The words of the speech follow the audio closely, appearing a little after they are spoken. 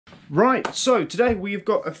Right, so today we've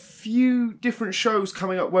got a few different shows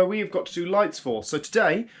coming up where we've got to do lights for. So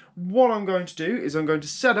today, what I'm going to do is I'm going to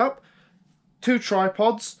set up 2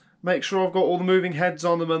 tripods, make sure I've got all the moving heads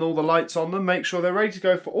on them and all the lights on them, make sure they're ready to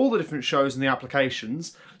go for all the different shows and the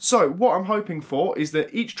applications. So what I'm hoping for is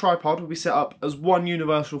that each tripod will be set up as one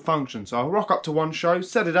universal function. So I'll rock up to one show,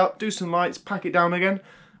 set it up, do some lights, pack it down again,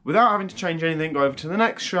 without having to change anything, go over to the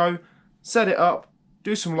next show, set it up,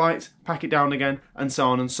 do some lights, pack it down again, and so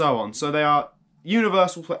on and so on. So they are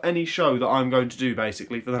universal for any show that I'm going to do,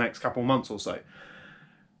 basically, for the next couple of months or so.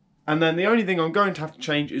 And then the only thing I'm going to have to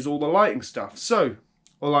change is all the lighting stuff. So,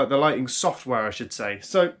 or like the lighting software, I should say.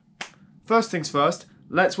 So, first things first,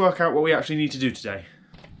 let's work out what we actually need to do today.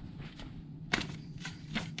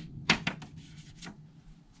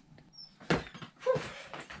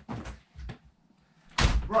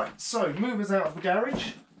 Right, so movers out of the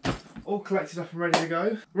garage. All collected up and ready to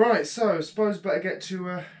go. Right, so I suppose better get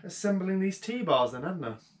to assembling these T-bars then, hadn't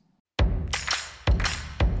I?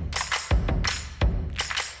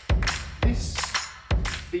 This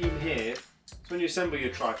beam here, so when you assemble your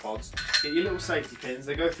tripods, get your little safety pins,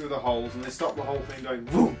 they go through the holes and they stop the whole thing going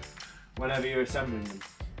boom whenever you're assembling them.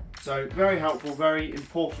 So very helpful, very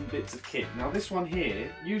important bits of kit. Now this one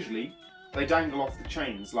here, usually they dangle off the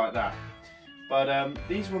chains like that. But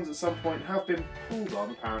these ones at some point have been pulled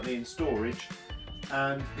on, apparently, in storage,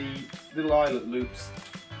 and the little eyelet loops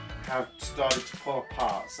have started to pull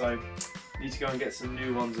apart, so I need to go and get some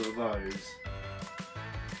new ones of those.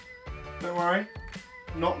 Don't worry,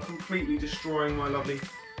 not completely destroying my lovely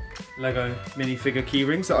Lego minifigure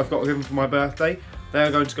keyrings that I've got given for my birthday. They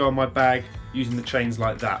are going to go on my bag using the chains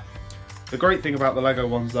like that. The great thing about the Lego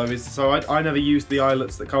ones though is, so I never use the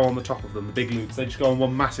eyelets that go on the top of them, the big loops, they just go on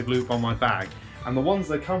one massive loop on my bag. And the ones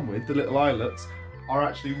they come with, the little eyelets, are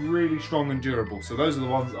actually really strong and durable. So those are the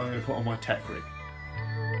ones that I'm going to put on my tech rig.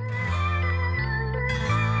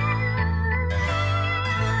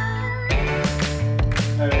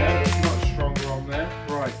 There we go, it's much stronger on there.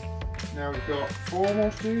 Right, now we've got 4 more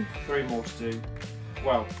to do, 3 more to do.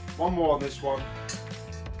 Well, 1 more on this one,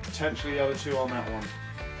 potentially the other 2 on that one.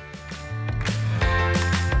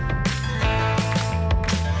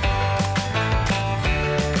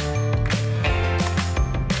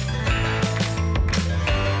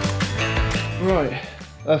 Right,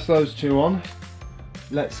 that's those 2 on.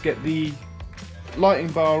 Let's get the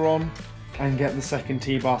lighting bar on and get the second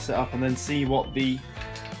T-bar set up and then see what the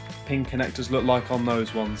pin connectors look like on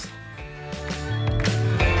those ones. First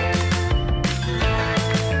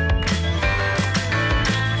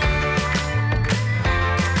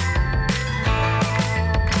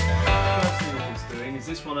thing it's doing is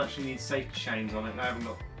this one actually needs safety chains on it. They haven't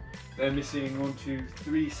got. They're missing 1, 2,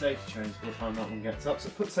 3 safety chains by the time that one gets up. So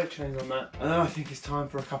put safety chains on that. And then I think it's time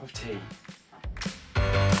for a cup of tea.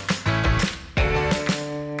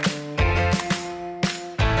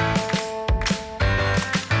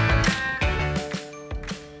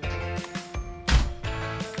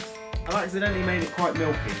 I accidentally made it quite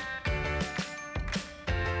milky.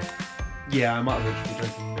 Yeah, I might have literally been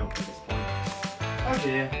drinking milk at this point. Oh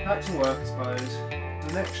dear, back to work I suppose.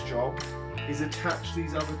 The next job is attach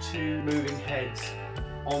these other 2 moving heads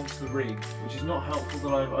onto the rig, which is not helpful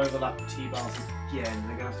that I've overlapped the T-bars again.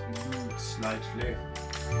 They're going to have to be moved slightly.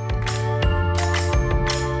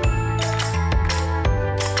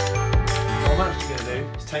 What I'm actually going to do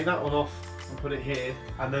is take that one off and put it here,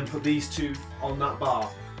 and then put these 2 on that bar.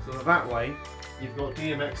 So that way, you've got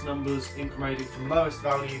DMX numbers incrementing from lowest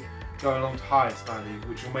value going on to highest value,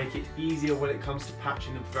 which will make it easier when it comes to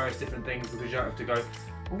patching them for various different things, because you don't have to go,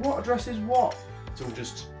 well, what address is what? It's all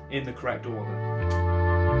just in the correct order.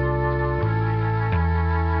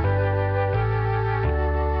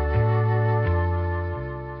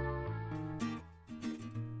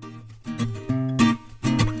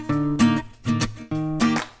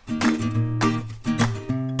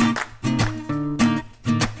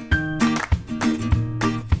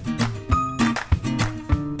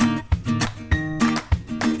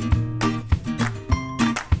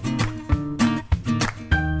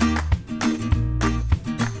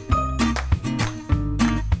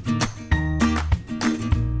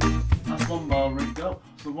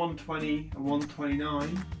 So 120 and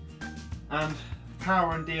 129, and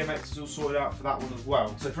power and DMX is all sorted out for that one as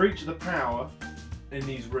well. So for each of the power in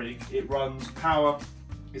these rigs, it runs power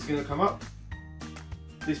is going to come up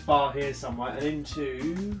this bar here somewhere and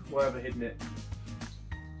into wherever hidden it.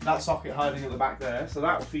 That socket hiding at the back there, so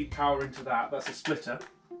that will feed power into that. That's a splitter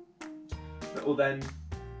that will then,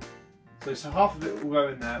 so half of it will go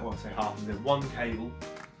in there, well I say half of it, one cable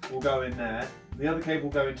will go in there. The other cable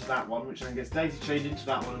will go into that one, which then gets daisy chained into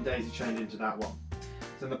that one and daisy chained into that one.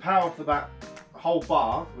 So the power for that whole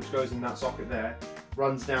bar, which goes in that socket there,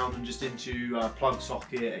 runs down and just into plug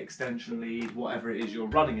socket, extension lead, whatever it is you're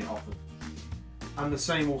running it off of. And the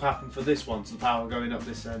same will happen for this one, so the power going up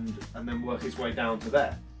this end and then work its way down to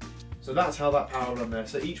there. So that's how that power will run there.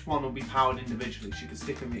 So each one will be powered individually, so you can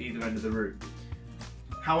stick them at either end of the room.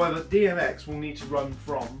 However, DMX will need to run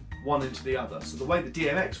from one into the other. So the way the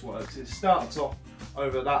DMX works is it starts off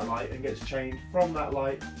over that light and gets changed from that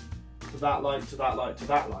light to that light to that light to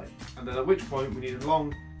that light. And then at which point we need a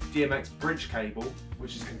long DMX bridge cable,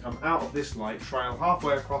 which is going to come out of this light, trail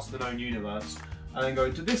halfway across the known universe, and then go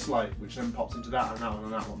into this light, which then pops into that and that one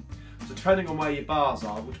and that one. So depending on where your bars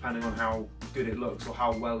are, depending on how good it looks or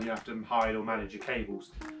how well you have to hide or manage your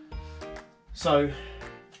cables. So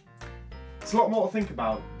it's a lot more to think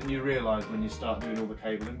about than you realise when you start doing all the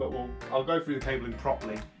cabling, but I'll go through the cabling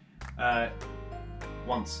properly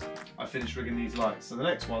once I finish rigging these lights. So the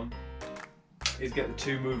next one is get the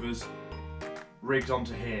two movers rigged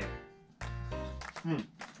onto here.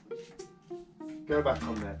 Go back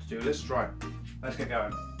on there to do a list. Right, let's get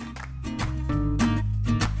going.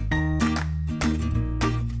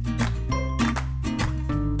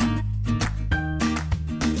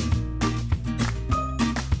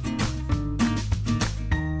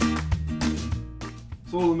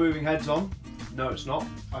 So all the moving heads on? No, it's not.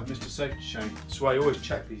 I've missed a safety chain. That's why I always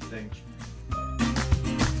check these things.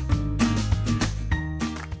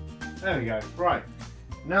 There we go. Right,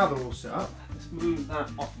 now they're all set up. Let's move that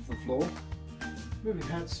off of the floor. Moving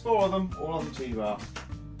heads, 4 of them, all on the T-bar.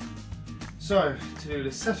 So, to do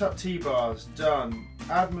this, set up T-bars, done.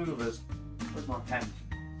 Add movers. Where's my pen?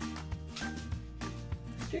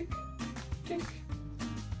 Tick, tick.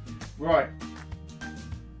 Right.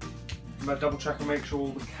 I'm going to double check and make sure all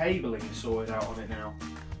the cabling is sorted out on it now.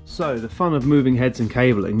 So, the fun of moving heads and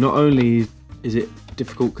cabling, not only is it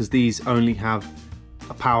difficult because these only have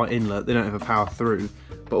a power inlet, they don't have a power through,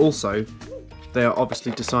 but also they are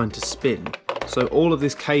obviously designed to spin. So all of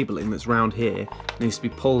this cabling that's round here needs to be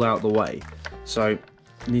pulled out of the way. So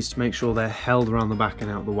it needs to make sure they're held around the back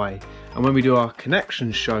and out of the way. And when we do our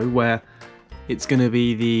connections show, where it's going to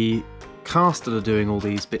be the cast that are doing all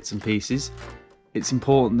these bits and pieces, it's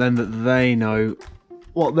important then that they know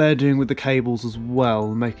what they're doing with the cables as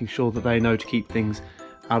well, making sure that they know to keep things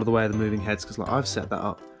out of the way of the moving heads, because like I've set that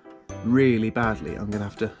up really badly. I'm going to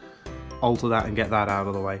have to alter that and get that out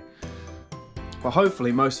of the way. But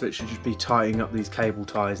hopefully most of it should just be tightening up these cable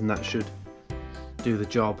ties, and that should do the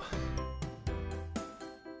job.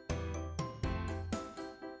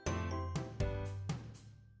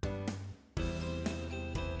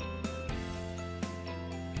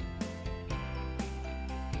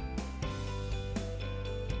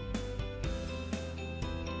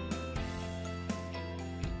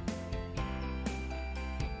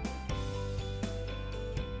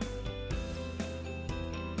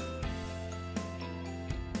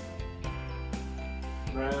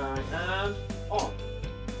 Right, and on.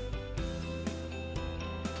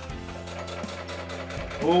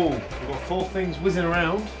 Oh, we've got 4 things whizzing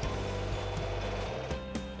around.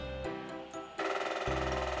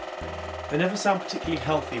 They never sound particularly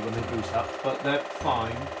healthy when they boot up, but they're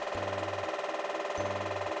fine.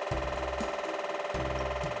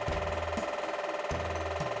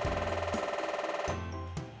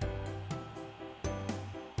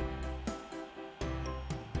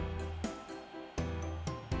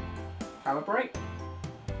 Calibrate.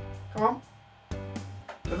 Come on.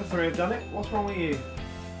 The other 3 have done it. What's wrong with you?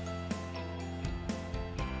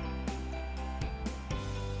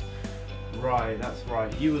 Right, that's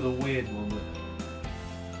right. You were the weird one that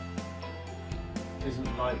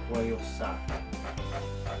isn't like where you're sat.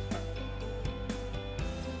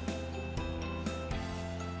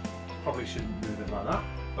 Probably shouldn't move it like that,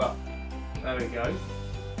 but there we go.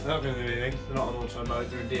 They're not going to do anything. They're not on auto mode.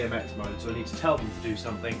 They're in DMX mode, so I need to tell them to do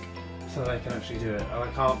something so they can actually do it. And I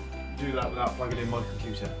can't do that without plugging in my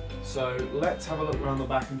computer. So let's have a look around the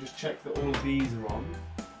back and just check that all of these are on,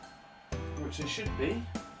 which they should be.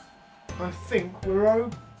 I think we're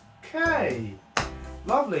okay.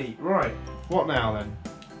 Lovely. Right, what now then?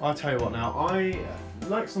 I'll tell you what now.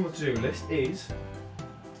 Next on the to-do list is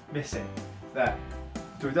missing. There.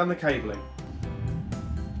 So we've done the cabling.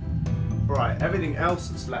 Right, everything else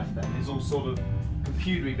that's left then is all sort of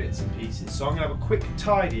computery bits and pieces. So I'm going to have a quick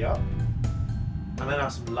tidy up and then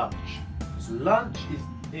have some lunch. Because lunch is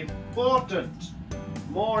important.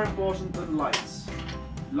 More important than lights.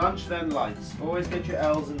 Lunch then lights. Always get your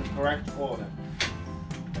L's in the correct order.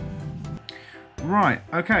 Right,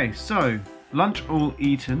 okay, so lunch all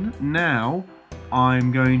eaten. Now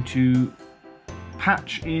I'm going to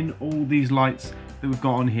patch in all these lights that we've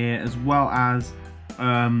got on here, as well as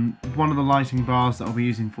one of the lighting bars that I'll be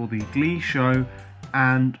using for the Glee show,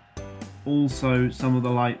 and also some of the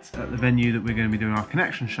lights at the venue that we're going to be doing our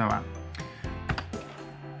connection show at.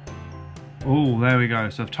 Oh, there we go.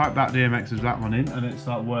 So I've typed that DMX as that one in, and it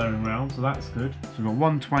started whirring around, so that's good. So we've got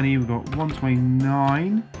 120, we've got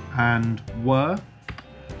 129, and whir.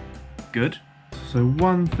 Good. So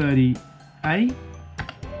 138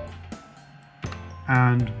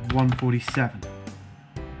 and 147.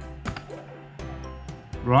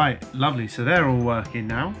 Right, lovely. So they're all working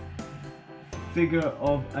now. Figure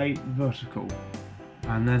of 8 vertical,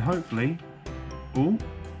 and then hopefully, oh,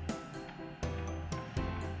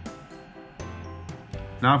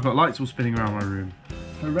 now I've got lights all spinning around my room.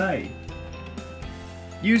 Hooray!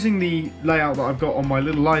 Using the layout that I've got on my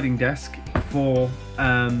little lighting desk for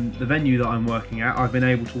the venue that I'm working at, I've been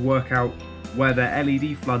able to work out where their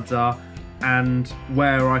LED floods are and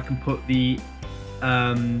where I can put the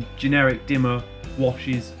generic dimmer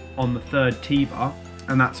washes on the 3rd T-bar,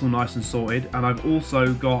 and that's all nice and sorted. And I've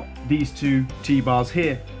also got these 2 T-bars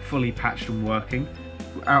here fully patched and working.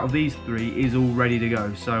 Out of these 3 is all ready to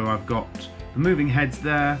go. So I've got the moving heads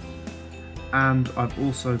there, and I've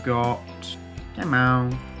also got, come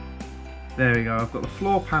on, there we go, I've got the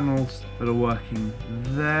floor panels that are working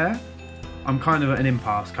there. I'm kind of at an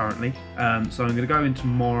impasse currently, so I'm going to go in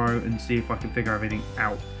tomorrow and see if I can figure everything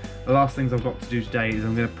out. The last things I've got to do today is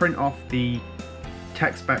I'm going to print off the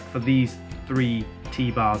tech spec for these 3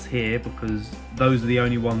 T-bars here, because those are the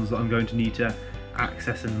only ones that I'm going to need to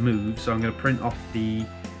access and move. So I'm going to print off the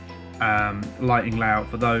lighting layout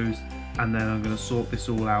for those, and then I'm going to sort this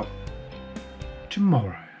all out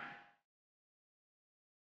tomorrow.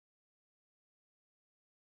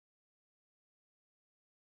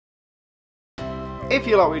 If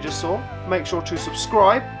you like what you just saw, make sure to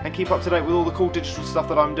subscribe and keep up to date with all the cool digital stuff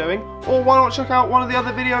that I'm doing, or why not check out one of the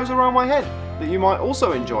other videos around my head that you might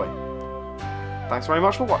also enjoy. Thanks very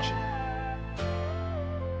much for watching.